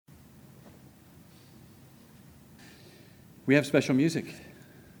We have special music.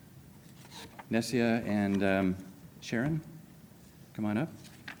 Nessia and Sharon, come on up.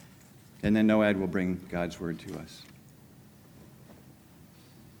 And then Noad will bring God's word to us.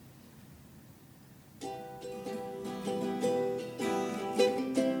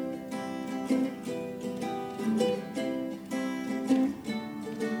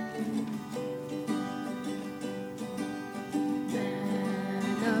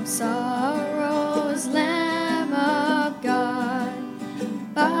 Sorrow's Lamb of God,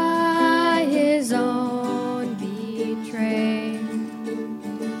 by his own betrayed,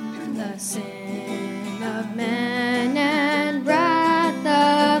 the sin of man and wrath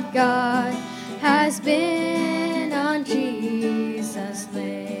of God has been on Jesus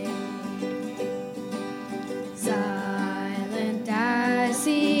laid. Silent as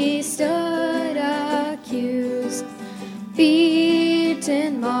he stood accused,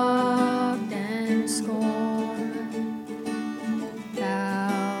 beaten, mocked, and scorned,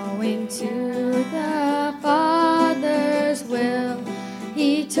 bowing to the Father's will,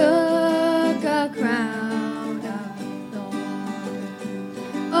 he took a crown of thorns.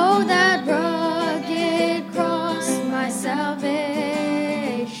 Oh, that rugged cross, my salvation,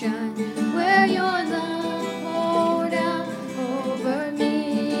 where your love poured out over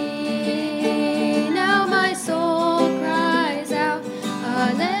me. Now my soul cries out,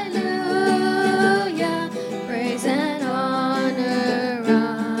 hallelujah, praise and honor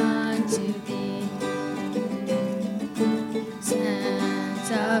unto thee.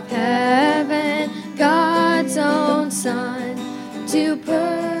 Sent of heaven, God's own Son, to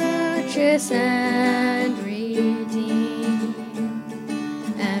purchase and redeem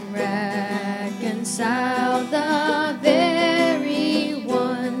and reconcile the very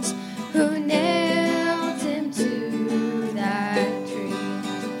ones who nailed him to that tree.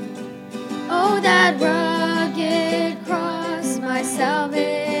 Oh, that rugged cross, my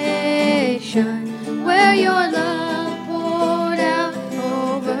salvation, where your love poured out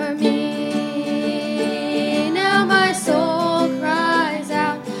over me. Now my soul cries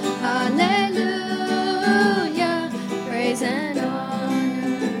out, hallelujah, praise and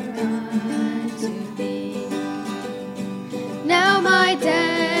honor unto thee. Now my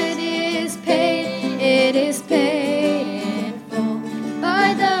debt is paid, it is paid in full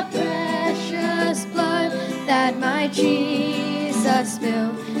by the precious blood that my Jesus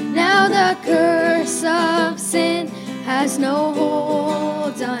spilled. Now the curse of sin has no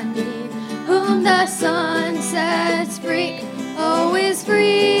hold on me. Whom the Son sets free, oh, is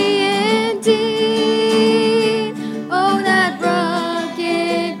free indeed. Oh, that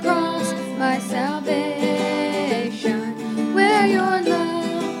rugged cross, my salvation, where your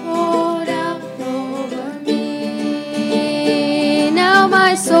love poured out over me. Now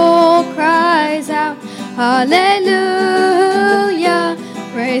my soul cries out, hallelujah,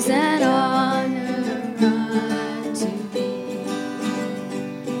 praise and honor unto thee.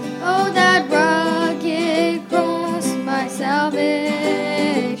 Oh, that rugged cross, my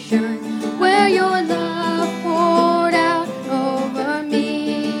salvation, where your love poured out over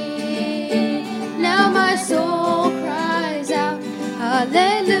me. Now my soul cries out,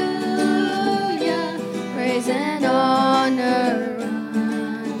 hallelujah, praise and honor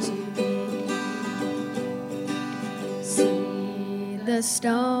unto thee. See, the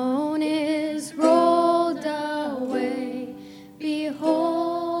stone is rolled away,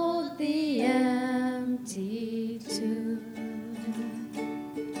 behold the empty tomb.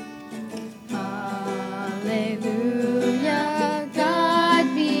 Hallelujah,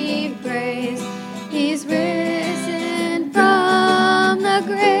 God be praised, he's risen from the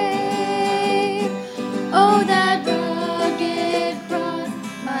grave. Oh, that rugged cross,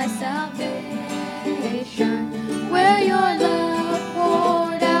 my salvation, where your love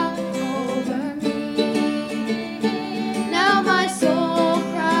poured out over me. Now my soul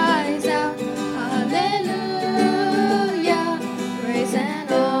cries out, hallelujah, praise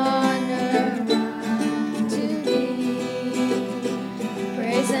and honor unto thee.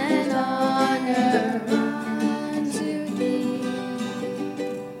 Praise and honor unto thee.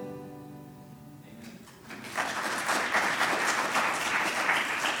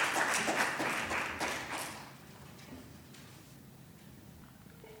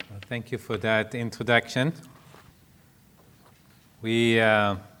 Thank you for that introduction. We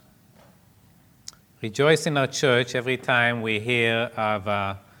rejoice in our church every time we hear of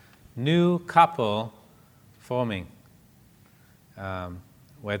a new couple forming.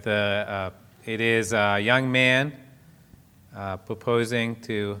 Whether it is a young man proposing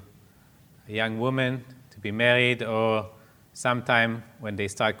to a young woman to be married, or sometime when they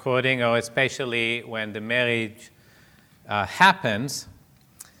start courting, or especially when the marriage happens.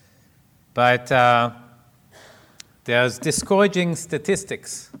 But there's discouraging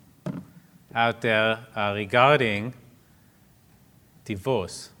statistics out there regarding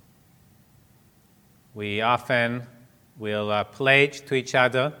divorce. We often will pledge to each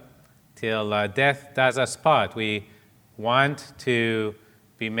other till death does us part. We want to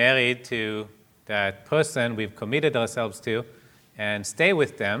be married to that person we've committed ourselves to and stay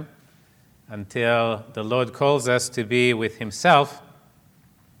with them until the Lord calls us to be with Himself.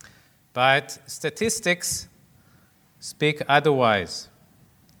 But statistics speak otherwise.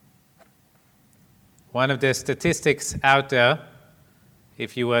 One of the statistics out there,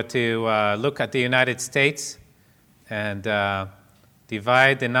 if you were to look at the United States and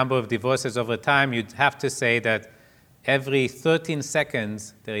divide the number of divorces over time, you'd have to say that every 13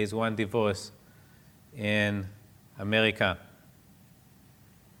 seconds there is one divorce in America.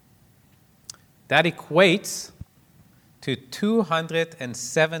 That equates to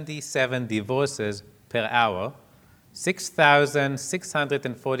 277 divorces per hour,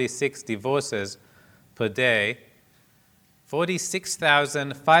 6,646 divorces per day,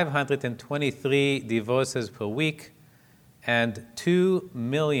 46,523 divorces per week, and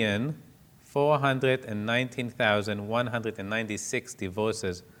 2,419,196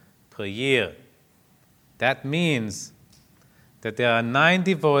 divorces per year. That means that there are 9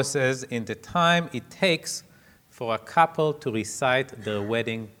 divorces in the time it takes for a couple to recite their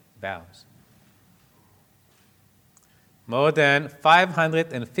wedding vows. More than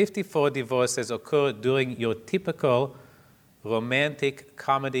 554 divorces occur during your typical romantic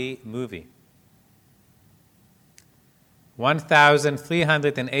comedy movie.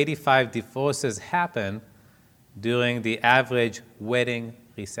 1,385 divorces happen during the average wedding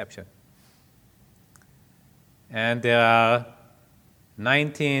reception. And there are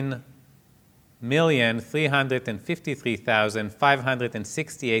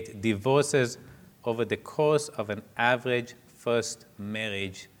 19,353,568 divorces over the course of an average first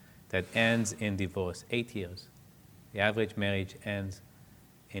marriage that ends in divorce, 8 years. The average marriage ends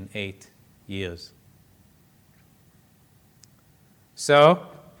in 8 years. So,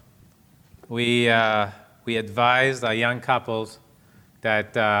 we advise our young couples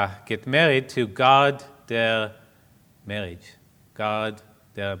that get married to guard their marriage. Guard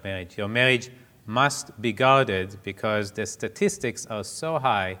their marriage. Your marriage must be guarded because the statistics are so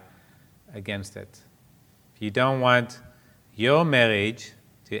high against it. If you don't want your marriage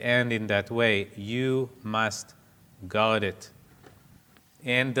to end in that way, you must guard it.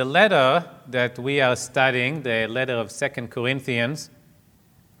 In the letter that we are studying, the letter of 2 Corinthians,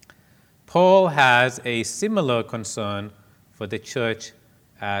 Paul has a similar concern for the church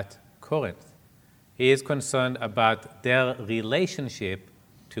at Corinth. He is concerned about their relationship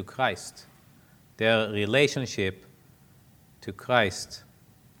to Christ. Their relationship to Christ.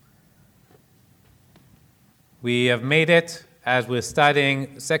 We have made it, as we're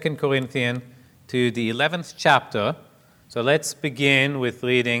studying 2 Corinthians, to the 11th chapter. So let's begin with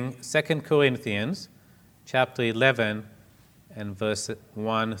reading 2 Corinthians chapter 11 and verse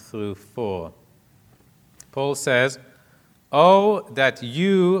 1 through 4. Paul says, "Oh, that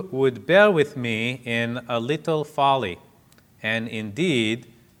you would bear with me in a little folly, and indeed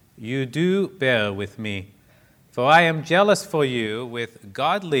you do bear with me. For I am jealous for you with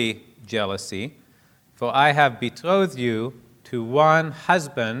godly jealousy, for I have betrothed you to one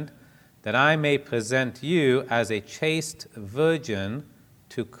husband, that I may present you as a chaste virgin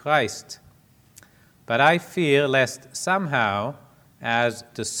to Christ. But I fear lest somehow, as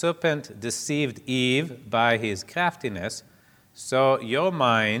the serpent deceived Eve by his craftiness, so your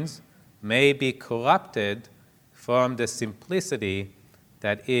minds may be corrupted from the simplicity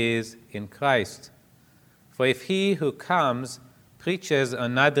that is in Christ. For if he who comes preaches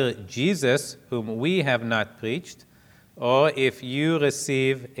another Jesus whom we have not preached, or if you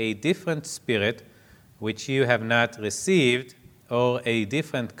receive a different spirit which you have not received, or a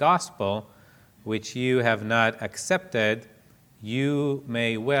different gospel which you have not accepted, you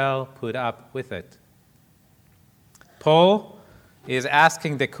may well put up with it." Paul is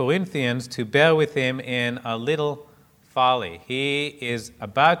asking the Corinthians to bear with him in a little folly. He is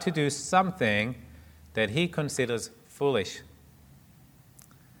about to do something that he considers foolish.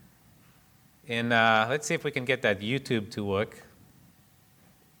 Let's see if we can get that YouTube to work.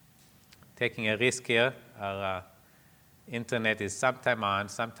 Taking a risk here. Our internet is sometime on,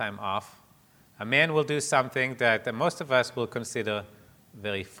 sometime off. A man will do something that most of us will consider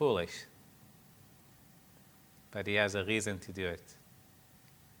very foolish. But he has a reason to do it.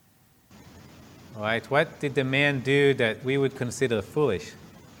 All right, what did the man do that we would consider foolish?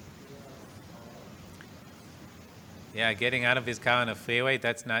 Yeah, getting out of his car on a freeway,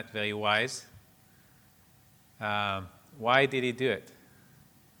 that's not very wise. Why did he do it?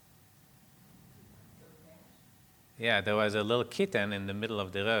 Yeah, there was a little kitten in the middle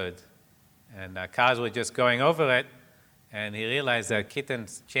of the road, and cars were just going over it, and he realized that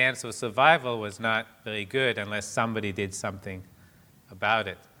kitten's chance of survival was not very good unless somebody did something about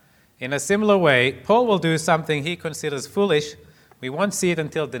it. In a similar way, Paul will do something he considers foolish. We won't see it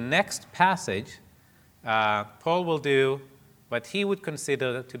until the next passage. Paul will do what he would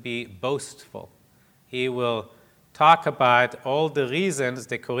consider to be boastful. He will talk about all the reasons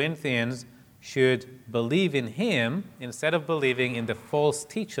the Corinthians should believe in him instead of believing in the false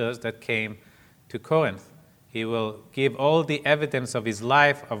teachers that came to Corinth. He will give all the evidence of his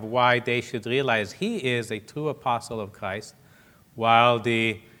life of why they should realize he is a true apostle of Christ, while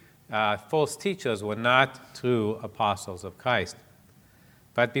the false teachers were not true apostles of Christ.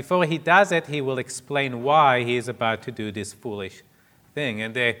 But before he does it, he will explain why he is about to do this foolish thing.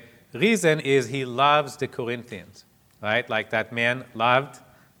 And the reason is he loves the Corinthians, right? Like that man loved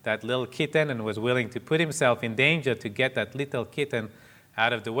that little kitten and was willing to put himself in danger to get that little kitten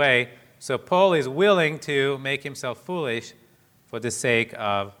out of the way. So Paul is willing to make himself foolish for the sake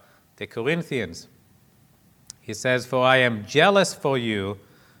of the Corinthians. He says, "For I am jealous for you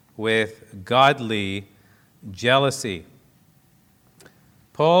with godly jealousy."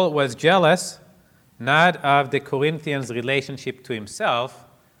 Paul was jealous not of the Corinthians' relationship to himself,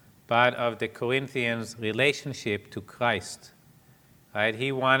 but of the Corinthians' relationship to Christ. Right?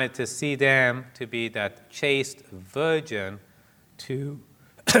 He wanted to see them to be that chaste virgin to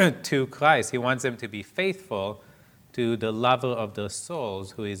Christ. He wants them to be faithful to the lover of their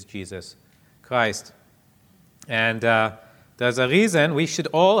souls, who is Jesus Christ. And there's a reason we should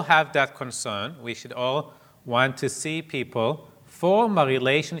all have that concern. We should all want to see people form a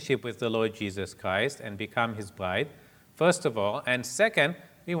relationship with the Lord Jesus Christ and become his bride, first of all. And second,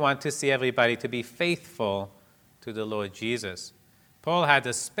 we want to see everybody to be faithful to the Lord Jesus. Paul had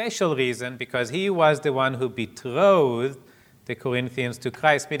a special reason because he was the one who betrothed the Corinthians to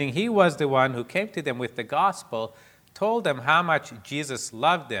Christ, meaning he was the one who came to them with the gospel, told them how much Jesus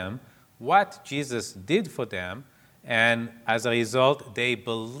loved them, what Jesus did for them, and as a result, they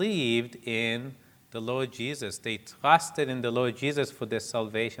believed in the Lord Jesus. They trusted in the Lord Jesus for the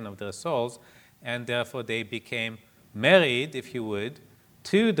salvation of their souls, and therefore they became married, if you would,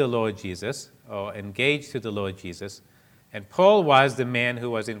 to the Lord Jesus, or engaged to the Lord Jesus. And Paul was the man who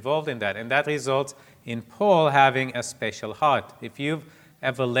was involved in that, and that results in Paul having a special heart. If you've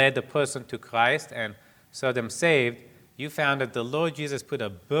ever led a person to Christ and saw them saved, you found that the Lord Jesus put a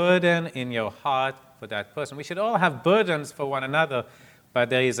burden in your heart for that person. We should all have burdens for one another, but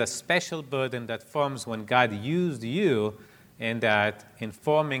there is a special burden that forms when God used you in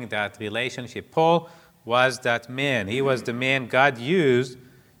forming that relationship. Paul was that man. He was the man God used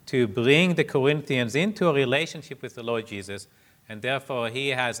to bring the Corinthians into a relationship with the Lord Jesus, and therefore he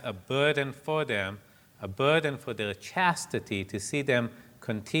has a burden for them, a burden for their chastity, to see them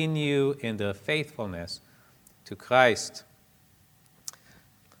continue in their faithfulness to Christ.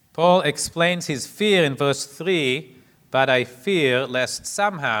 Paul explains his fear in verse 3, "But I fear lest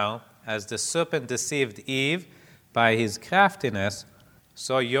somehow, as the serpent deceived Eve by his craftiness,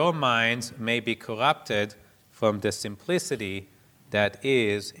 so your minds may be corrupted from the simplicity that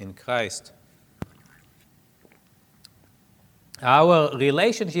is in Christ." Our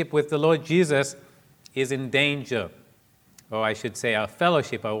relationship with the Lord Jesus is in danger, or I should say our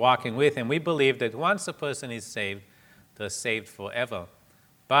fellowship, our walking with him. We believe that once a person is saved, they're saved forever.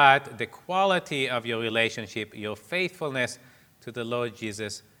 But the quality of your relationship, your faithfulness to the Lord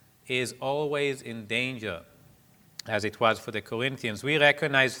Jesus, is always in danger, as it was for the Corinthians. We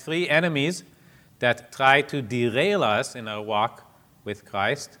recognize three enemies that try to derail us in our walk with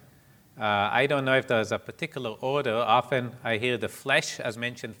Christ. I don't know if there's a particular order. Often I hear the flesh as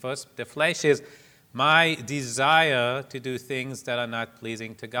mentioned first. The flesh is my desire to do things that are not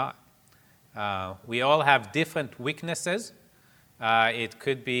pleasing to God. We all have different weaknesses. It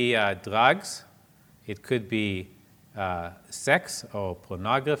could be drugs. It could be sex or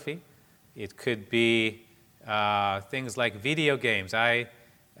pornography. It could be things like video games. I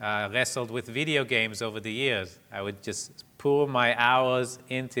wrestled with video games over the years. I would just pour my hours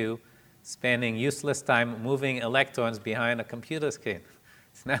into spending useless time moving electrons behind a computer screen.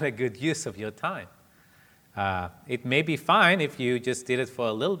 It's not a good use of your time. It may be fine if you just did it for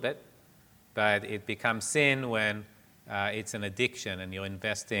a little bit, but it becomes sin when it's an addiction and you're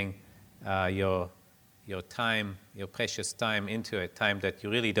investing your time, your precious time into it, time that you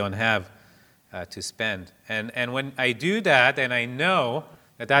really don't have to spend. And when I do that and I know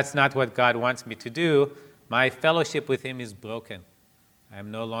that that's not what God wants me to do, my fellowship with him is broken. I'm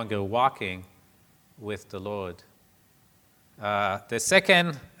no longer walking with the Lord. The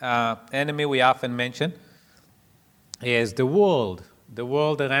second enemy we often mention is the world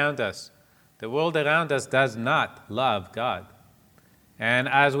around us. The world around us does not love God. And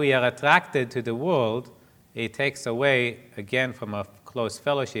as we are attracted to the world, it takes away, again, from a close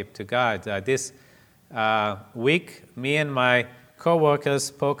fellowship to God. This week, me and my co-workers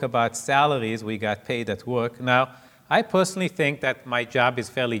spoke about salaries we got paid at work. Now, I personally think that my job is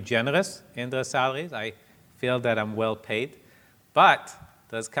fairly generous in the salaries. I feel that I'm well paid. But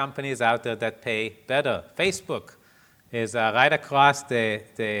there's companies out there that pay better. Facebook is right across the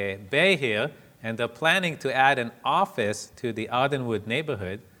bay here, and they're planning to add an office to the Ardenwood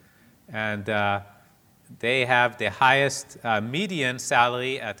neighborhood. And they have the highest median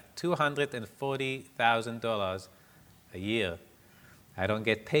salary at $240,000 a year. I don't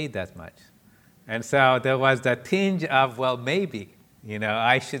get paid that much. And so there was that tinge of, well, maybe,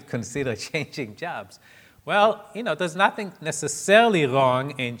 I should consider changing jobs. Well, there's nothing necessarily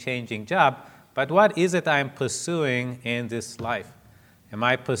wrong in changing job, but what is it I'm pursuing in this life? Am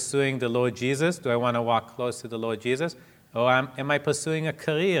I pursuing the Lord Jesus? Do I want to walk close to the Lord Jesus? Or am I pursuing a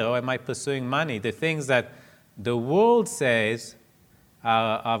career? Or am I pursuing money? The things that the world says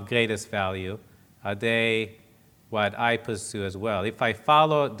are of greatest value, are they what I pursue as well? If I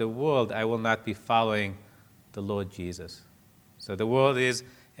follow the world, I will not be following the Lord Jesus. So the world is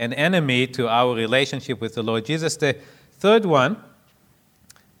an enemy to our relationship with the Lord Jesus. The third one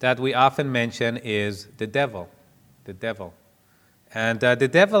that we often mention is the devil. The devil. And the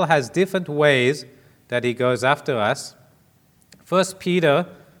devil has different ways that he goes after us. 1 Peter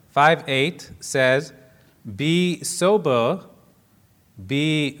 5:8 says, "Be sober,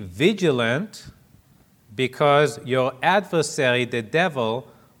 be vigilant, because your adversary, the devil,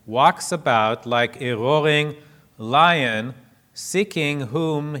 walks about like a roaring lion, seeking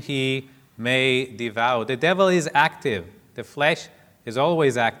whom he may devour." The devil is active. The flesh is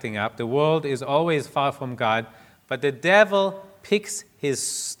always acting up. The world is always far from God. But the devil picks his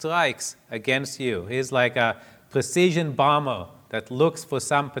strikes against you. He's like a precision bomber that looks for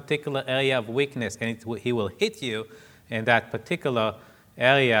some particular area of weakness, and he will hit you in that particular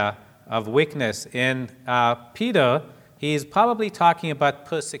area of weakness. In Peter, he's probably talking about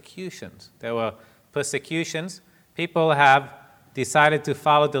persecutions. There were persecutions. People have decided to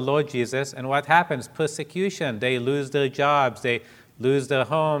follow the Lord Jesus, and what happens? Persecution. They lose their jobs, they lose their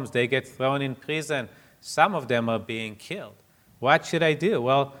homes, they get thrown in prison. Some of them are being killed. What should I do?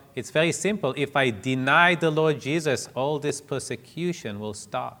 Well, it's very simple. If I deny the Lord Jesus, all this persecution will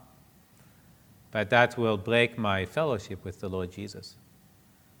stop. But that will break my fellowship with the Lord Jesus.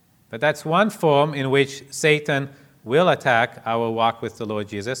 But that's one form in which Satan will attack our walk with the Lord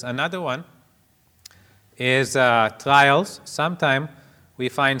Jesus. Another one is trials. Sometimes we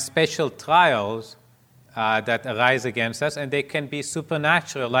find special trials that arise against us, and they can be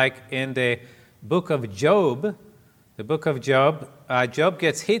supernatural, like in the book of Job. The book of Job, Job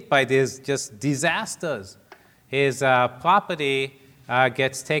gets hit by these just disasters. His property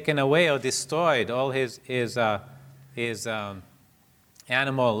gets taken away or destroyed. All his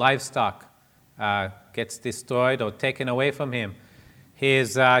animal, livestock gets destroyed or taken away from him.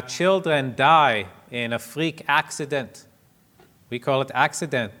 His children die in a freak accident. We call it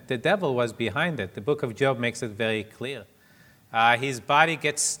accident. The devil was behind it. The book of Job makes it very clear. His body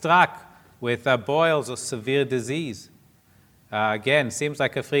gets struck with boils or severe disease. Again, seems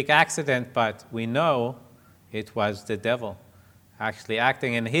like a freak accident, but we know it was the devil actually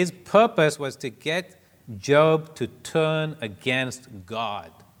acting. And his purpose was to get Job to turn against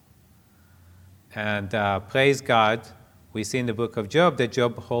God. And praise God, we see in the book of Job that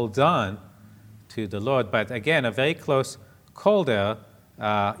Job holds on to the Lord. But again, a very close call there.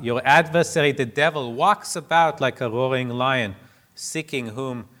 Your adversary, the devil, walks about like a roaring lion, seeking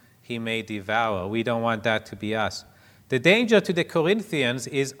whom he may devour. We don't want that to be us. The danger to the Corinthians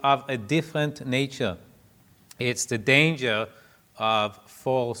is of a different nature. It's the danger of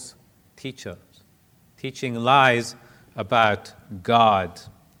false teachers, teaching lies about God.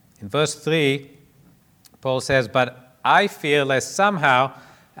 In verse 3, Paul says, "But I fear lest somehow,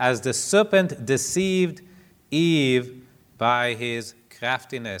 as the serpent deceived Eve by his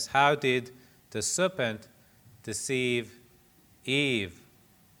craftiness." How did the serpent deceive Eve?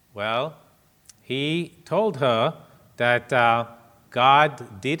 Well, he told her that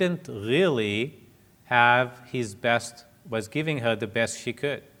God didn't really have his best, was giving her the best she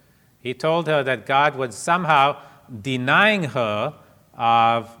could. He told her that God was somehow denying her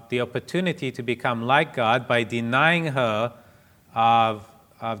of the opportunity to become like God by denying her of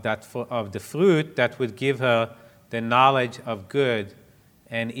of the fruit that would give her the knowledge of good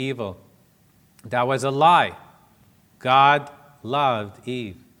and evil. That was a lie. God loved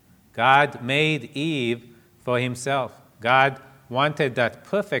Eve. God made Eve for himself. God wanted that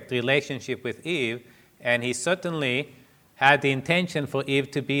perfect relationship with Eve, and he certainly had the intention for Eve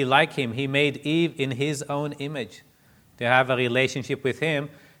to be like him. He made Eve in his own image, to have a relationship with him.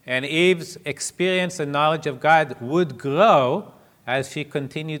 And Eve's experience and knowledge of God would grow as she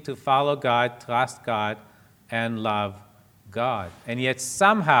continued to follow God, trust God, and love God. And yet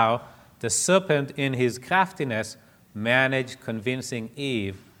somehow the serpent in his craftiness managed convincing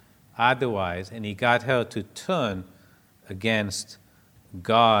Eve otherwise, and he got her to turn against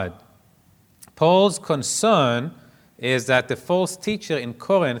God. Paul's concern is that the false teacher in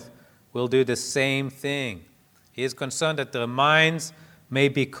Corinth will do the same thing. He is concerned that their minds may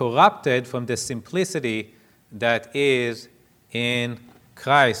be corrupted from the simplicity that is in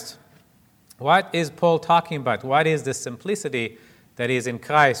Christ. What is Paul talking about? What is the simplicity that is in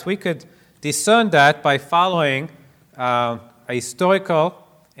Christ? We could discern that by following a historical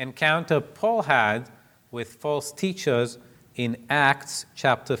encounter Paul had with false teachers in Acts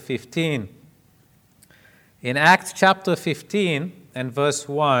chapter 15. In Acts chapter 15 and verse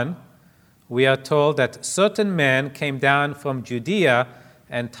 1, we are told that certain men came down from Judea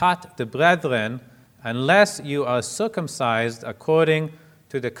and taught the brethren, unless you are circumcised according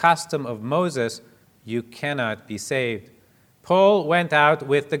to the custom of Moses, you cannot be saved. Paul went out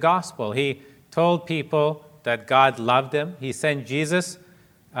with the gospel. He told people that God loved them. He sent Jesus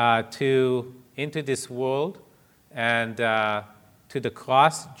into this world and to the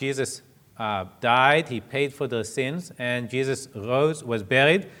cross. Jesus died. He paid for their sins, and Jesus was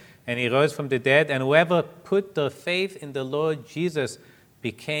buried, and he rose from the dead. And whoever put their faith in the Lord Jesus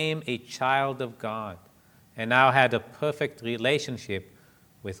became a child of God and now had a perfect relationship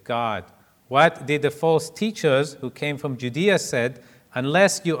with God. What did the false teachers who came from Judea said?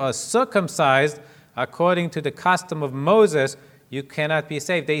 Unless you are circumcised according to the custom of Moses, you cannot be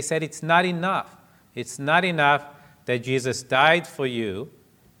saved. They said it's not enough. It's not enough that Jesus died for you.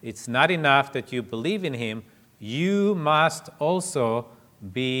 It's not enough that you believe in him. You must also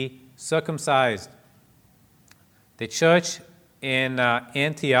be circumcised. The church in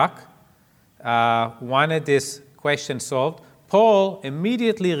Antioch wanted this question solved. Paul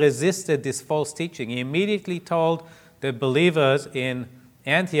immediately resisted this false teaching. He immediately told the believers in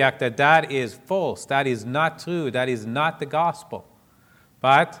Antioch that that is false, that is not true, that is not the gospel.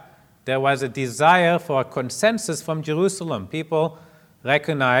 But there was a desire for a consensus from Jerusalem. People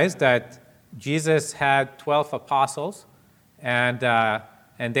recognized that Jesus had 12 apostles, and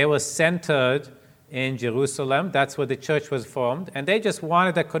they were centered in Jerusalem. That's where the church was formed. And they just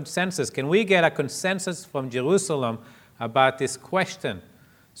wanted a consensus. Can we get a consensus from Jerusalem about this question?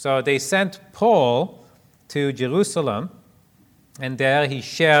 So they sent Paul to Jerusalem, and there he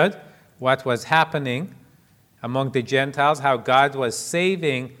shared what was happening among the Gentiles, how God was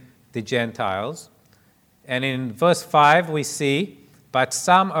saving the Gentiles. And in verse 5 we see, but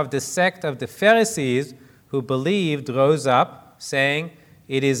some of the sect of the Pharisees who believed rose up, saying,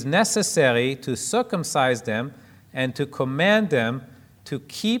 it is necessary to circumcise them and to command them to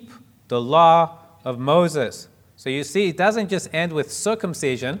keep the law of Moses. So you see, it doesn't just end with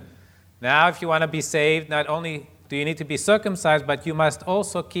circumcision. Now, if you want to be saved, not only do you need to be circumcised, but you must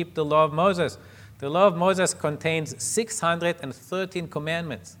also keep the law of Moses. The law of Moses contains 613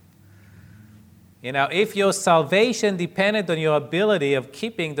 commandments. You know, if your salvation depended on your ability of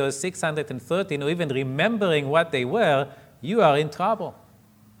keeping those 613 or even remembering what they were, you are in trouble.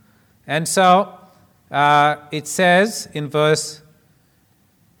 And so it says in verse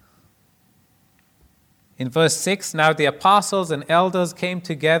 6, now the apostles and elders came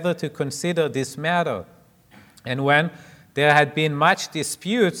together to consider this matter. And when there had been much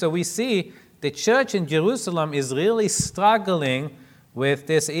dispute, so we see the church in Jerusalem is really struggling with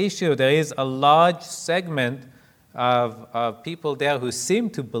this issue. There is a large segment of people there who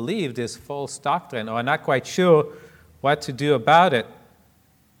seem to believe this false doctrine or are not quite sure what to do about it.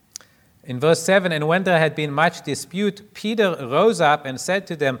 In verse 7, and when there had been much dispute, Peter rose up and said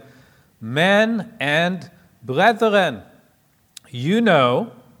to them, men and brethren, you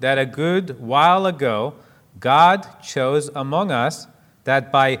know that a good while ago God chose among us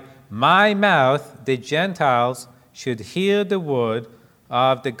that by my mouth the Gentiles should hear the word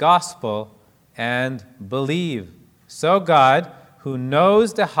of the gospel and believe. So God, who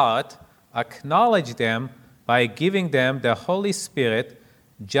knows the heart, acknowledged them by giving them the Holy Spirit,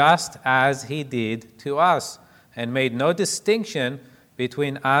 just as he did to us, and made no distinction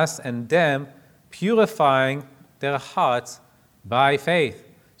between us and them, purifying their hearts by faith.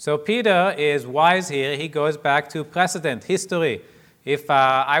 So Peter is wise here. He goes back to precedent, history. If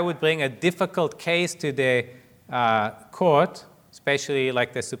I would bring a difficult case to the court, especially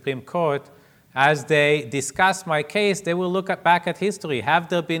like the Supreme Court, as they discuss my case, they will look back at history. Have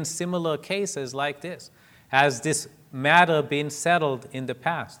there been similar cases like this? Has this matter been settled in the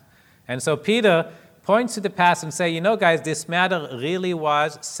past? And so Peter points to the past and say, you know, guys, this matter really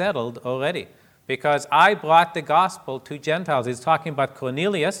was settled already because I brought the gospel to Gentiles. He's talking about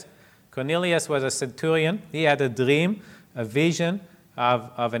Cornelius. Cornelius was a centurion. He had a dream, a vision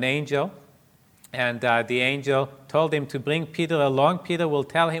of an angel. And the angel told him to bring Peter along. Peter will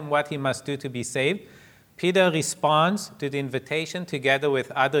tell him what he must do to be saved. Peter responds to the invitation together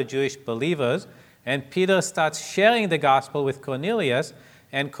with other Jewish believers. And Peter starts sharing the gospel with Cornelius.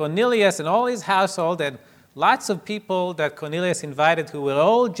 And Cornelius and all his household and lots of people that Cornelius invited who were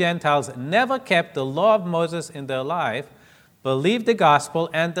all Gentiles, never kept the law of Moses in their life, believed the gospel,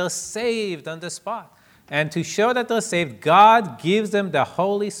 and they're saved on the spot. And to show that they're saved, God gives them the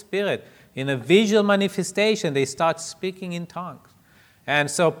Holy Spirit. In a visual manifestation, they start speaking in tongues.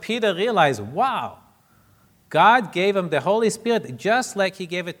 And so Peter realized, wow, God gave him the Holy Spirit just like he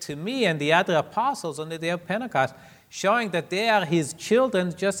gave it to me and the other apostles on the day of Pentecost, showing that they are his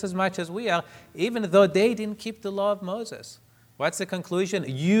children just as much as we are, even though they didn't keep the law of Moses. What's the conclusion?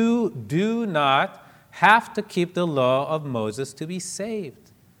 You do not have to keep the law of Moses to be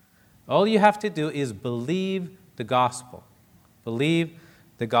saved. All you have to do is believe the gospel. Believe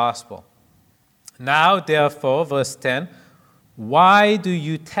the gospel. Now, therefore, verse 10, why do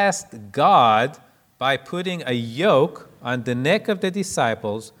you test God by putting a yoke on the neck of the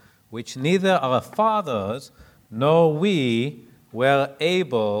disciples, which neither our fathers nor we were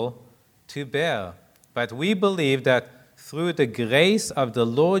able to bear? But we believe that through the grace of the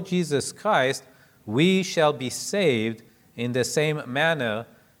Lord Jesus Christ, we shall be saved in the same manner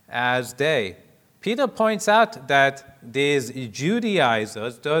as they. Peter points out that these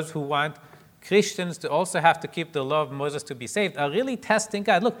Judaizers, those who want Christians to also have to keep the law of Moses to be saved, are really testing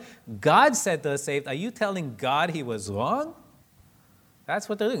God. Look, God said they're saved. Are you telling God he was wrong? That's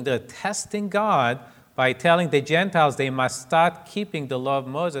what they're doing. They're testing God by telling the Gentiles they must start keeping the law of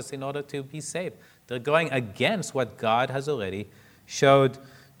Moses in order to be saved. They're going against what God has already showed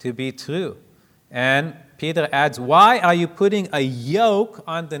to be true. And Peter adds, why are you putting a yoke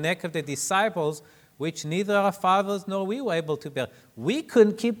on the neck of the disciples, which neither our fathers nor we were able to bear? We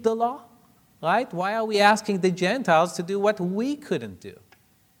couldn't keep the law. Right? Why are we asking the Gentiles to do what we couldn't do?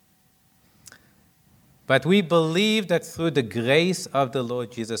 But we believe that through the grace of the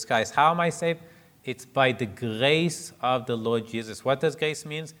Lord Jesus Christ. How am I saved? It's by the grace of the Lord Jesus. What does grace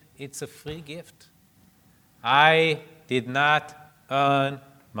mean? It's a free gift. I did not earn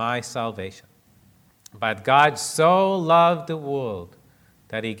my salvation. But God so loved the world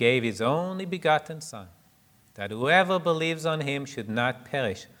that he gave his only begotten Son, that whoever believes on him should not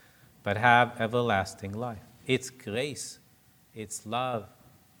perish, but have everlasting life. It's grace. It's love.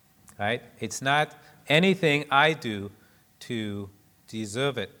 Right? It's not anything I do to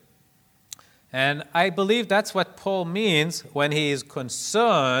deserve it. And I believe that's what Paul means when he is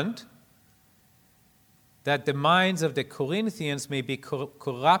concerned that the minds of the Corinthians may be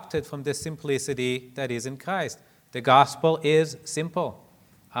corrupted from the simplicity that is in Christ. The gospel is simple.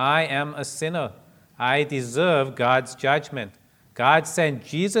 I am a sinner. I deserve God's judgment. God sent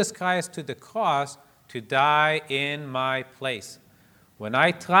Jesus Christ to the cross to die in my place. When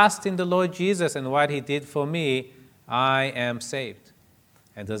I trust in the Lord Jesus and what he did for me, I am saved.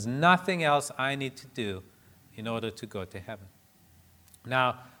 And there's nothing else I need to do in order to go to heaven.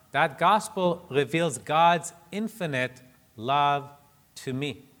 Now, that gospel reveals God's infinite love to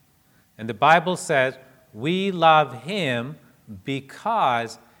me. And the Bible says we love him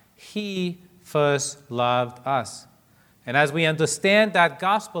because he first loved us. And as we understand that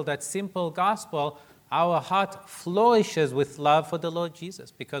gospel, that simple gospel, our heart flourishes with love for the Lord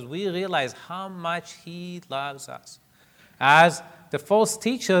Jesus because we realize how much he loves us. As the false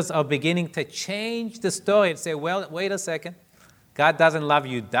teachers are beginning to change the story and say, well, wait a second, God doesn't love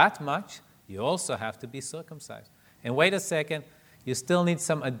you that much. You also have to be circumcised. And wait a second, you still need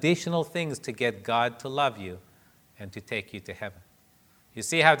some additional things to get God to love you and to take you to heaven. You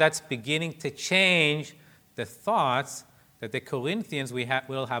see how that's beginning to change the thoughts that the Corinthians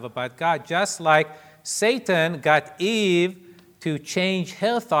will have about God, just like Satan got Eve to change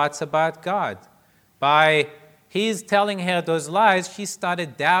her thoughts about God. By his telling her those lies, she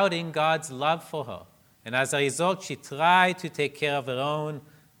started doubting God's love for her. And as a result, she tried to take care of her own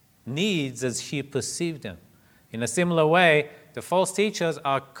needs as she perceived them. In a similar way, the false teachers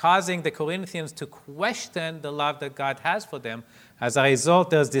are causing the Corinthians to question the love that God has for them As a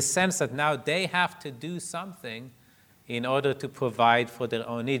result, there's this sense that now they have to do something in order to provide for their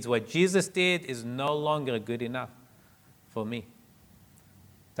own needs. What Jesus did is no longer good enough for me.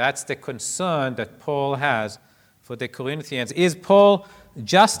 That's the concern that Paul has for the Corinthians. Is Paul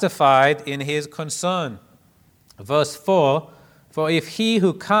justified in his concern? Verse 4, for if he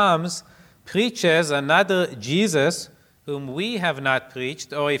who comes preaches another Jesus whom we have not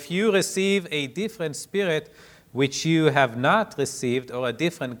preached, or if you receive a different spirit which you have not received, or a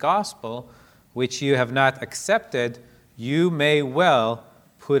different gospel which you have not accepted, you may well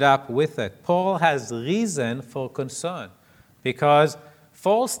put up with it. Paul has reason for concern because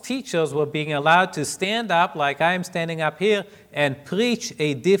false teachers were being allowed to stand up like I'm standing up here and preach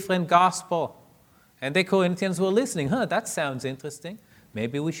a different gospel. And the Corinthians were listening. That sounds interesting.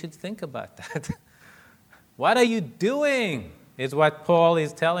 Maybe we should think about that. What are you doing? Is what Paul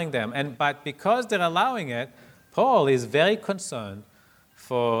is telling them. But because they're allowing it, Paul is very concerned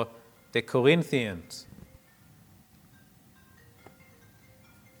for the Corinthians.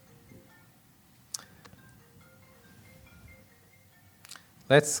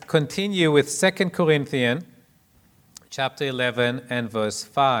 Let's continue with 2 Corinthians chapter 11 and verse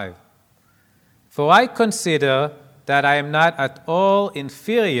 5. For I consider that I am not at all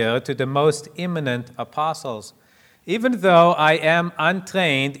inferior to the most eminent apostles. Even though I am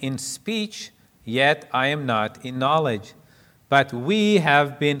untrained in speech, yet I am not in knowledge. But we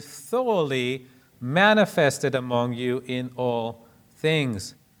have been thoroughly manifested among you in all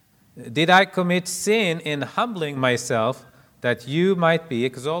things. Did I commit sin in humbling myself that you might be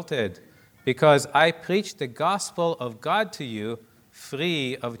exalted? Because I preached the gospel of God to you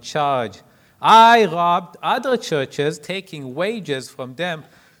free of charge. I robbed other churches, taking wages from them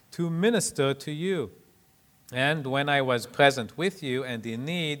to minister to you. And when I was present with you and in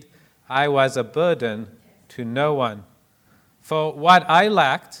need, I was a burden to no one. For what I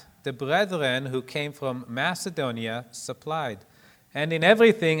lacked, the brethren who came from Macedonia supplied. And in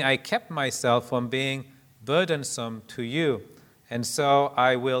everything I kept myself from being burdensome to you, and so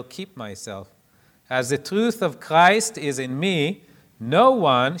I will keep myself. As the truth of Christ is in me, no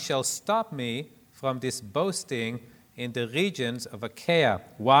one shall stop me from this boasting in the regions of Achaia.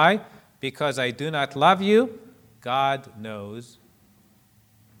 Why? Because I do not love you? God knows.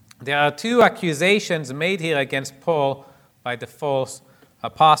 There are two accusations made here against Paul by the false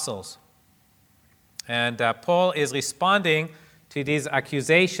apostles. And Paul is responding to these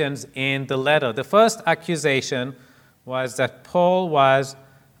accusations in the letter. The first accusation was that Paul was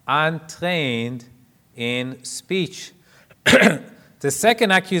untrained in speech. The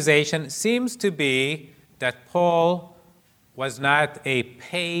second accusation seems to be that Paul was not a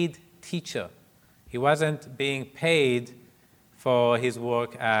paid teacher. He wasn't being paid for his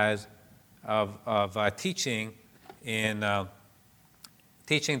work of teaching the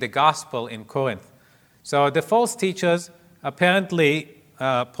gospel in Corinth. So the false teachers, apparently,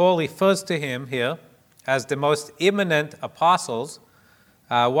 Paul refers to him here as the most eminent apostles.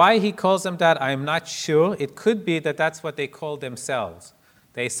 Why he calls them that, I'm not sure. It could be that that's what they call themselves.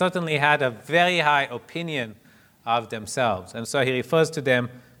 They certainly had a very high opinion of themselves. And so he refers to them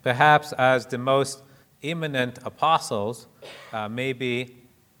perhaps as the most eminent apostles, maybe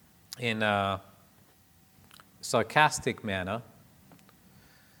in a sarcastic manner.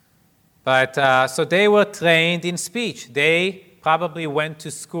 But so they were trained in speech. They probably went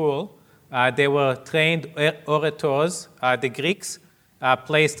to school. They were trained orators. The Greeks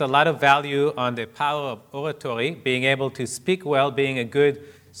placed a lot of value on the power of oratory, being able to speak well, being a good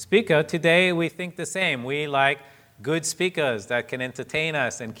speaker. Today we think the same. We like good speakers that can entertain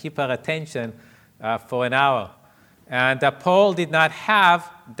us and keep our attention for an hour. And Paul did not have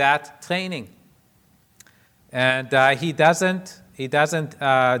that training. And he doesn't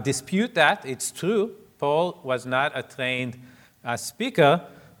dispute that. It's true. Paul was not a trained speaker,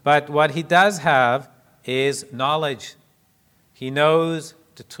 but what he does have is knowledge. He knows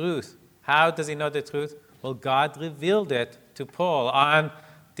the truth. How does he know the truth? Well, God revealed it to Paul. On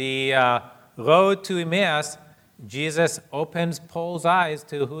the road to Emmaus, Jesus opens Paul's eyes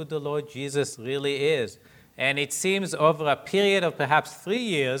to who the Lord Jesus really is. And it seems over a period of perhaps 3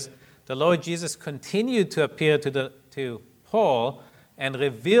 years, the Lord Jesus continued to appear to Paul and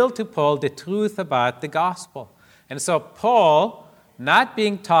reveal to Paul the truth about the gospel. And so Paul, not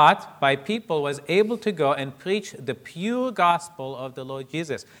being taught by people, was able to go and preach the pure gospel of the Lord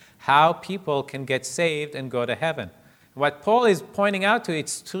Jesus, how people can get saved and go to heaven. What Paul is pointing out to,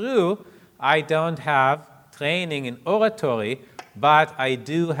 it's true, I don't have training in oratory, but I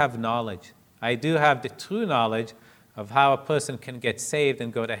do have knowledge. I do have the true knowledge of how a person can get saved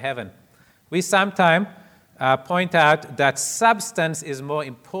and go to heaven. We sometimes point out that substance is more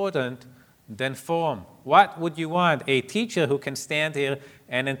important than form. What would you want? A teacher who can stand here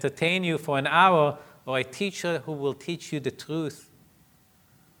and entertain you for an hour, or a teacher who will teach you the truth?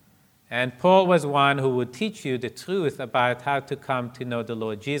 And Paul was one who would teach you the truth about how to come to know the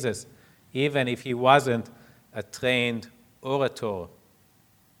Lord Jesus, even if he wasn't a trained orator.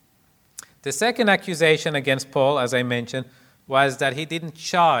 The second accusation against Paul, as I mentioned, was that he didn't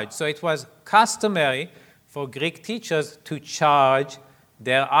charge. So it was customary for Greek teachers to charge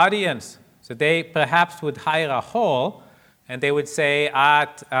their audience. So they perhaps would hire a hall, and they would say,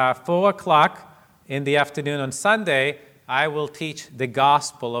 at 4 o'clock in the afternoon on Sunday, I will teach the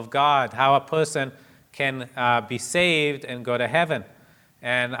gospel of God, how a person can be saved and go to heaven.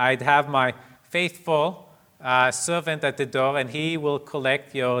 And I'd have my faithful servant at the door, and he will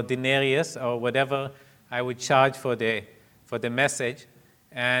collect your denarius or whatever I would charge for the message.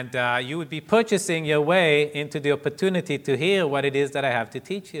 And you would be purchasing your way into the opportunity to hear what it is that I have to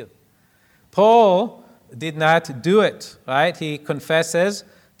teach you. Paul did not do it, right? He confesses,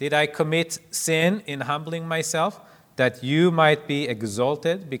 did I commit sin in humbling myself, that you might be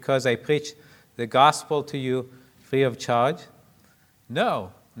exalted because I preach the gospel to you free of charge?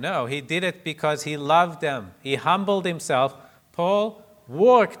 No, he did it because he loved them. He humbled himself. Paul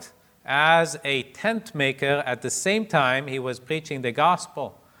worked as a tent maker at the same time he was preaching the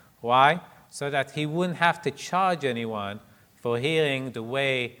gospel. Why? So that he wouldn't have to charge anyone for hearing the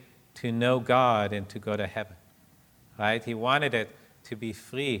way to know God and to go to heaven. Right? He wanted it to be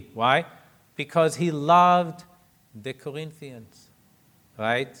free. Why? Because he loved the Corinthians.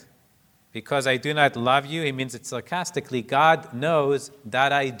 Right? Because I do not love you, he means it sarcastically. God knows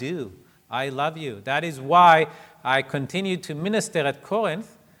that I do. I love you. That is why I continued to minister at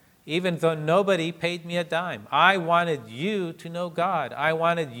Corinth, even though nobody paid me a dime. I wanted you to know God. I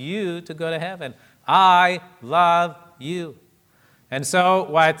wanted you to go to heaven. I love you. And so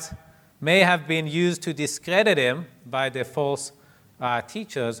what may have been used to discredit him by the false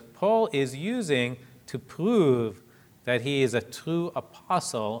teachers, Paul is using to prove that he is a true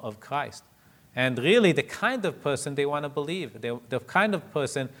apostle of Christ. And really the kind of person they want to believe, the kind of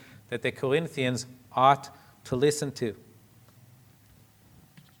person that the Corinthians ought to listen to.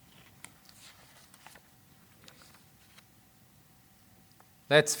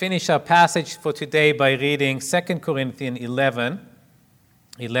 Let's finish our passage for today by reading 2 Corinthians 11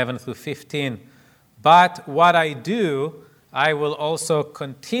 through 15. But what I do, I will also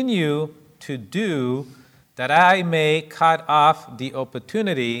continue to do, that I may cut off the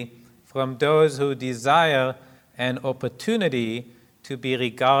opportunity from those who desire an opportunity to be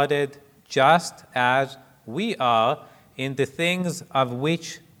regarded just as we are in the things of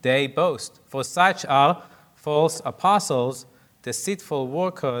which they boast. For such are false apostles, deceitful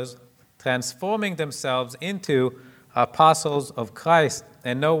workers, transforming themselves into apostles of Christ.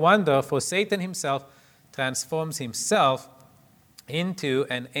 And no wonder, for Satan himself transforms himself into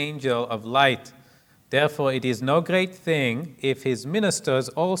an angel of light. Therefore, it is no great thing if his ministers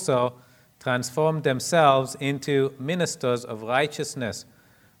also transform themselves into ministers of righteousness,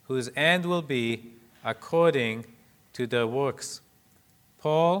 whose end will be according to their works.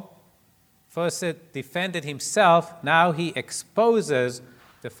 Paul first defended himself, now he exposes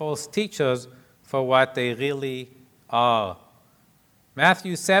the false teachers for what they really are.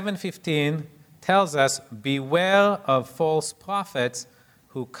 Matthew 7:15 tells us, beware of false prophets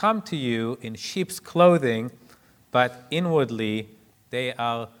who come to you in sheep's clothing, but inwardly they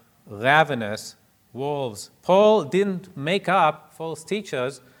are ravenous wolves. Paul didn't make up false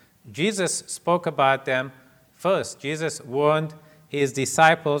teachers. Jesus spoke about them first. Jesus warned his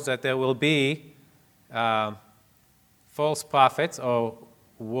disciples that there will be false prophets or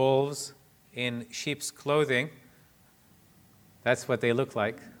wolves in sheep's clothing. That's what they look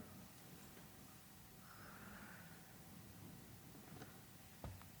like.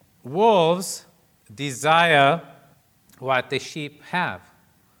 Wolves desire what the sheep have,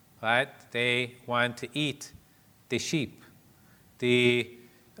 right? They want to eat the sheep. The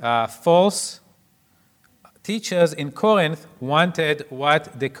false teachers in Corinth wanted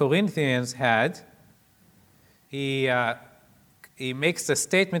what the Corinthians had. He makes a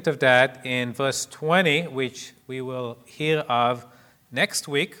statement of that in verse 20, which we will hear of next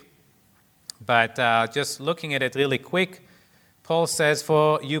week. But just looking at it really quick, Paul says,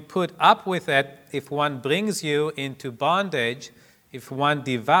 for you put up with it if one brings you into bondage, if one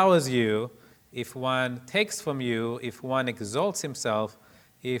devours you, if one takes from you, if one exalts himself,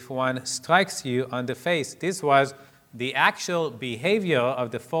 if one strikes you on the face. This was the actual behavior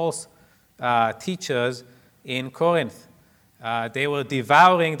of the false teachers in Corinth. They were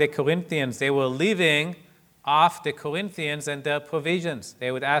devouring the Corinthians. They were living of the Corinthians and their provisions.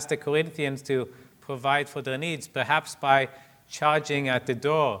 They would ask the Corinthians to provide for their needs, perhaps by charging at the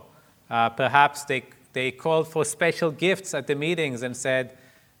door. Perhaps they called for special gifts at the meetings and said,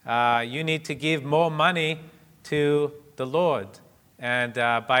 you need to give more money to the Lord. And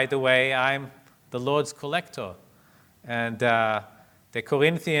by the way, I'm the Lord's collector. And the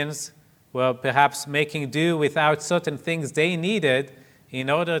Corinthians were perhaps making do without certain things they needed in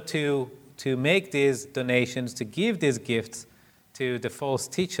order to make these donations, to give these gifts to the false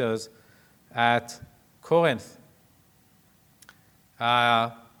teachers at Corinth.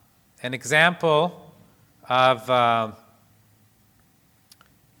 An example of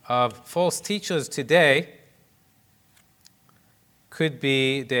false teachers today could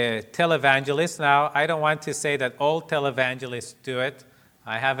be the televangelists. Now, I don't want to say that all televangelists do it.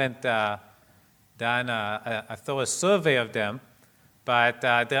 I haven't done a thorough survey of them, but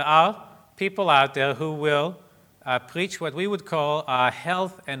there are people out there who will preach what we would call a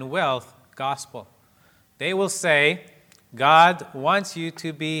health and wealth gospel. They will say, God wants you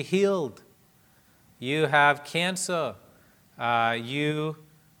to be healed. You have cancer. You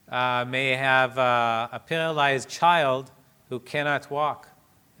may have a paralyzed child who cannot walk.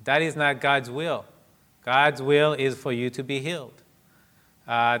 That is not God's will. God's will is for you to be healed.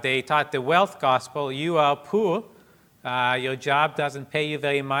 They taught the wealth gospel. You are poor. Your job doesn't pay you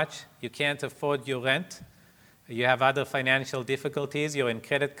very much. You can't afford your rent. You have other financial difficulties. You're in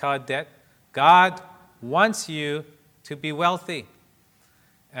credit card debt. God wants you to be wealthy.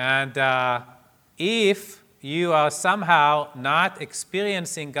 And if you are somehow not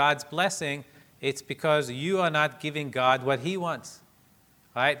experiencing God's blessing, it's because you are not giving God what He wants.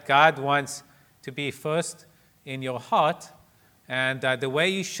 Right? God wants to be first in your heart. And the way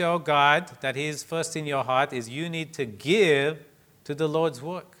you show God that He is first in your heart is you need to give to the Lord's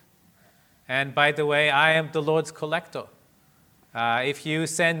work. And by the way, I am the Lord's collector. If you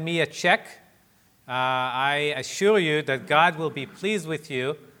send me a check, I assure you that God will be pleased with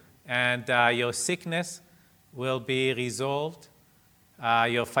you and your sickness will be resolved.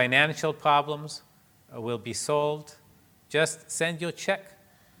 Your financial problems will be solved. Just send your check.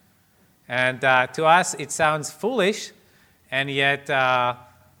 And to us, it sounds foolish, and yet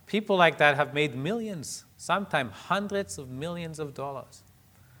people like that have made millions, sometimes hundreds of millions of dollars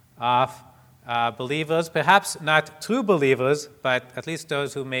of believers, perhaps not true believers, but at least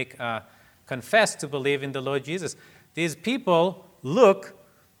those who confess to believe in the Lord Jesus. These people look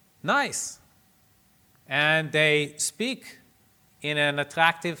nice, and they speak in an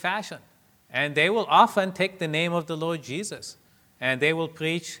attractive fashion. And they will often take the name of the Lord Jesus. And they will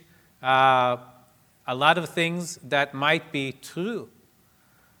preach a lot of things that might be true.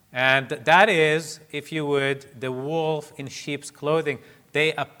 And that is, if you would, the wolf in sheep's clothing.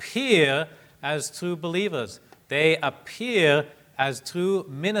 They appear as true believers. They appear as true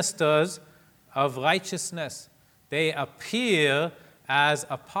ministers of righteousness. They appear as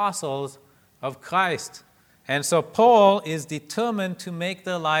apostles of Christ. And so Paul is determined to make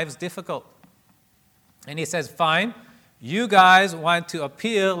their lives difficult. And he says, fine, you guys want to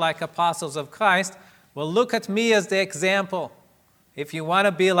appear like apostles of Christ. Well, look at me as the example. If you want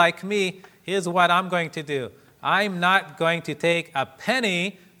to be like me, here's what I'm going to do. I'm not going to take a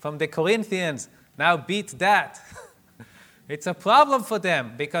penny from the Corinthians. Now beat that. It's a problem for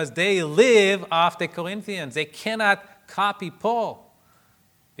them because they live off the Corinthians. They cannot copy Paul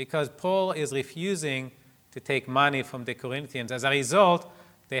because Paul is refusing to take money from the Corinthians. As a result,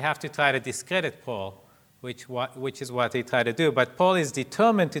 they have to try to discredit Paul, which is what they try to do. But Paul is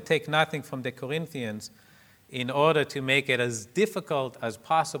determined to take nothing from the Corinthians in order to make it as difficult as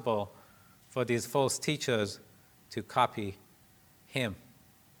possible for these false teachers to copy him.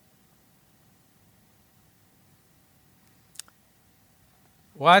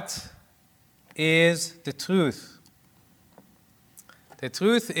 What is the truth? The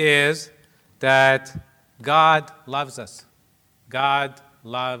truth is that God loves us. God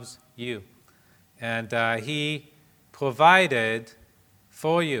loves you. And He provided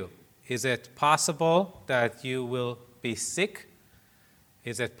for you. Is it possible that you will be sick?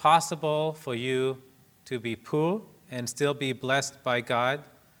 Is it possible for you to be poor and still be blessed by God?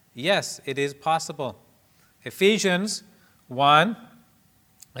 Yes, it is possible. Ephesians 1,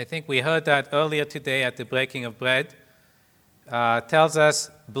 I think we heard that earlier today at the breaking of bread, tells us,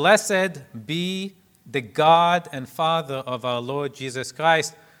 "Blessed be the God and Father of our Lord Jesus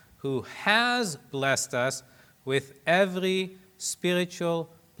Christ, who has blessed us with every spiritual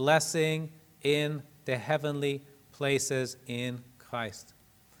blessing in the heavenly places in Christ."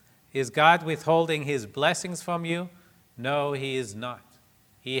 Is God withholding His blessings from you? No, He is not.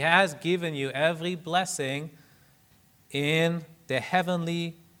 He has given you every blessing in the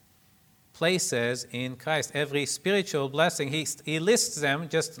heavenly places in Christ, every spiritual blessing. He lists them,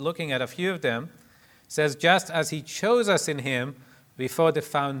 just looking at a few of them, says, just as he chose us in him before the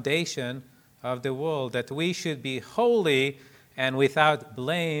foundation of the world, that we should be holy and without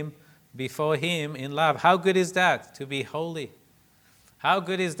blame before him in love. How good is that, to be holy? How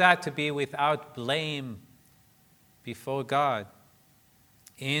good is that, to be without blame before God,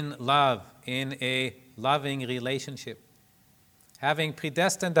 in love, in a loving relationship, having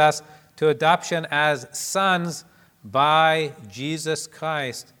predestined us to adoption as sons by Jesus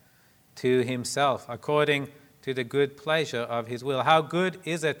Christ to himself, according to the good pleasure of his will. How good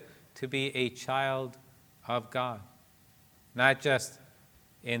is it to be a child of God? Not just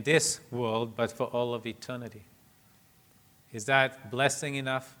in this world, but for all of eternity. Is that blessing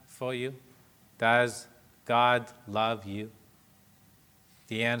enough for you? Does God love you?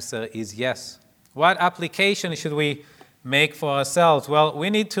 The answer is yes. What application should we make for ourselves? Well, we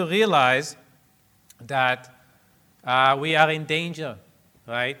need to realize that we are in danger,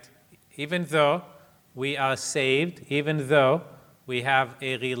 right? Even though we are saved, even though we have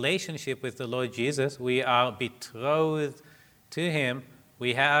a relationship with the Lord Jesus, we are betrothed to him,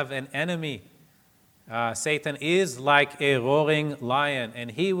 we have an enemy. Satan is like a roaring lion,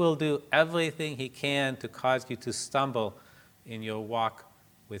 and he will do everything he can to cause you to stumble in your walk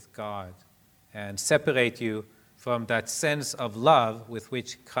with God and separate you from that sense of love with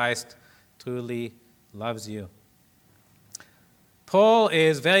which Christ truly loves you. Paul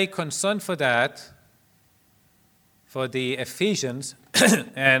is very concerned for that, for the Ephesians,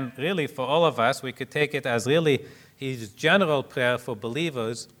 and really for all of us. We could take it as really his general prayer for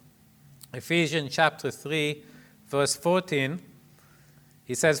believers. Ephesians chapter 3, verse 14,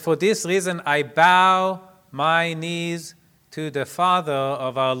 he says, "For this reason I bow my knees to the Father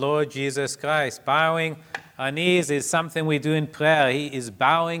of our Lord Jesus Christ." Bowing our knees is something we do in prayer. He is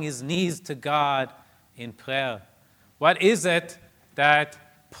bowing his knees to God in prayer. What is it that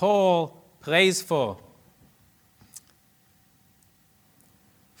Paul prays for?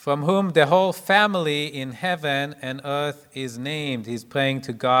 "From whom the whole family in heaven and earth is named." He's praying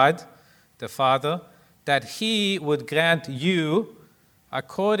to God, the Father, that he would grant you,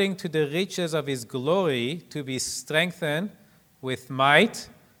 according to the riches of his glory, to be strengthened with might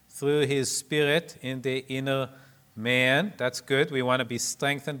through his Spirit in the inner man. That's good. We want to be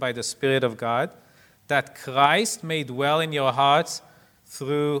strengthened by the Spirit of God. That Christ may dwell in your hearts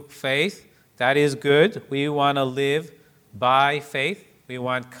through faith. That is good. We want to live by faith. We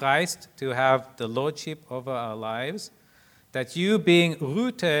want Christ to have the lordship over our lives. That you, being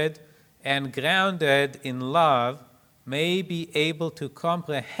rooted and grounded in love, may be able to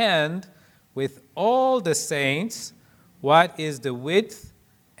comprehend with all the saints what is the width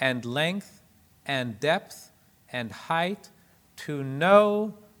and length and depth and height, to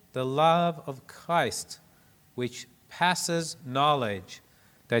know the love of Christ, which passes knowledge,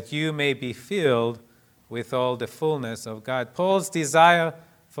 that you may be filled with all the fullness of God. Paul's desire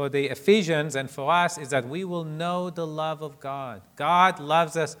for the Ephesians and for us is that we will know the love of God. God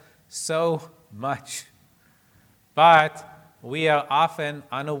loves us so much, but we are often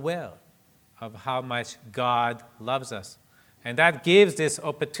unaware of how much God loves us. And that gives this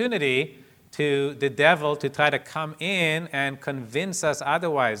opportunity to the devil to try to come in and convince us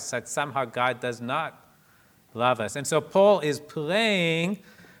otherwise, that somehow God does not love us. And so Paul is praying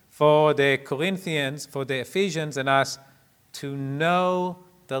for the Corinthians, for the Ephesians and us, to know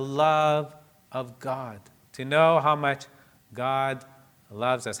the love of God, to know how much God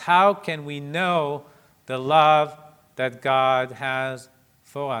loves us. How can we know the love that God has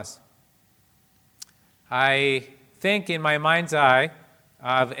for us? I think in my mind's eye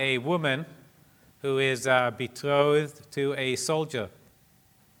of a woman who is betrothed to a soldier.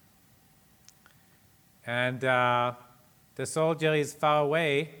 And the soldier is far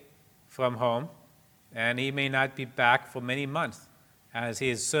away from home, and he may not be back for many months as he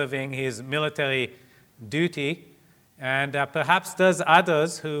is serving his military duty. And perhaps there's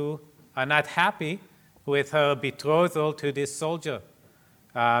others who are not happy with her betrothal to this soldier.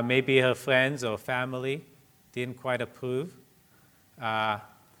 Maybe her friends or family didn't quite approve.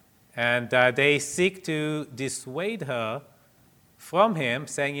 And they seek to dissuade her from him,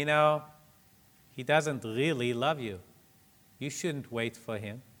 saying, you know, he doesn't really love you. You shouldn't wait for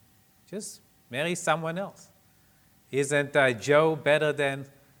him. Just marry someone else. Isn't Joe better than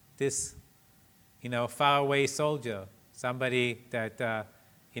this, faraway soldier? Somebody that,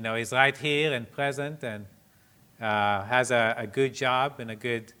 is right here and present and has a good job and a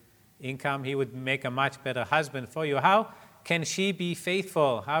good income. He would make a much better husband for you. How can she be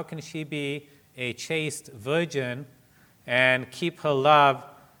faithful? How can she be a chaste virgin and keep her love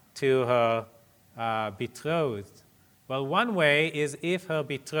to her betrothed? Well, one way is if her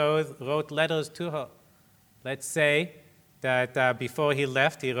betrothed wrote letters to her. Let's say that before he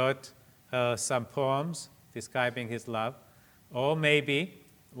left, he wrote her some poems describing his love. Or maybe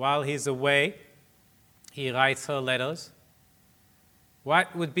while he's away, he writes her letters.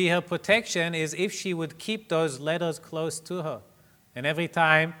 What would be her protection is if she would keep those letters close to her. And every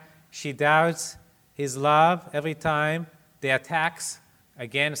time she doubts his love, every time the attacks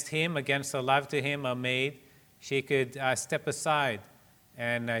against him, against her love to him are made, she could step aside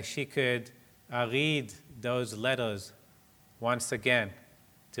and she could read those letters once again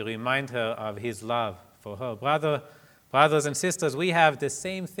to remind her of his love for her. Brothers and sisters, we have the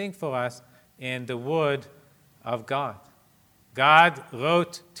same thing for us in the Word of God. God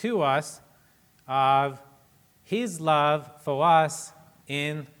wrote to us of his love for us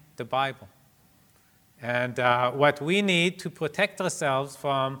in the Bible. And what we need to protect ourselves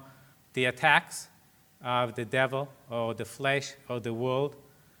from the attacks of the devil or the flesh or the world,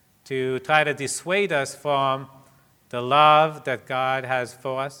 to try to dissuade us from the love that God has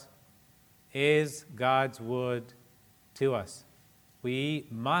for us, is God's word to us. We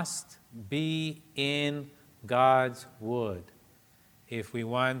must be in God's word if we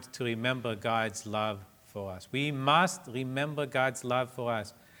want to remember God's love for us. We must remember God's love for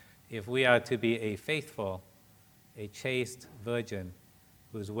us if we are to be a faithful, a chaste virgin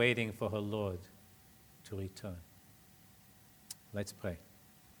who's waiting for her Lord to return. Let's pray.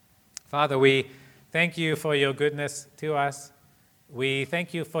 Father, we thank you for your goodness to us. We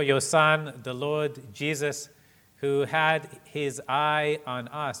thank you for your Son, the Lord Jesus, who had his eye on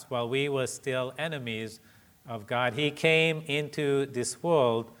us while we were still enemies of God. He came into this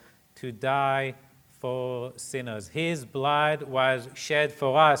world to die for sinners. His blood was shed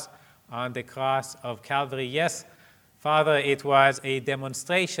for us on the cross of Calvary. Yes, Father, it was a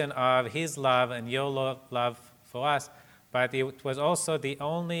demonstration of his love and your love for us, but it was also the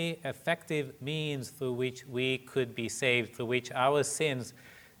only effective means through which we could be saved, through which our sins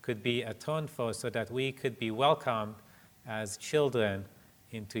could be atoned for, so that we could be welcomed as children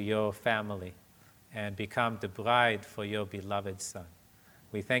into your family and become the bride for your beloved Son.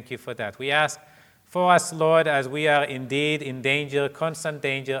 We thank you for that. We ask for us, Lord, as we are indeed in danger, constant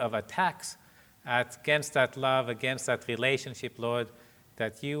danger of attacks against that love, against that relationship, Lord,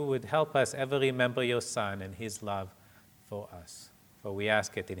 that you would help us ever remember your Son and his love for us. For we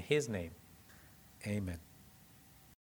ask it in his name. Amen.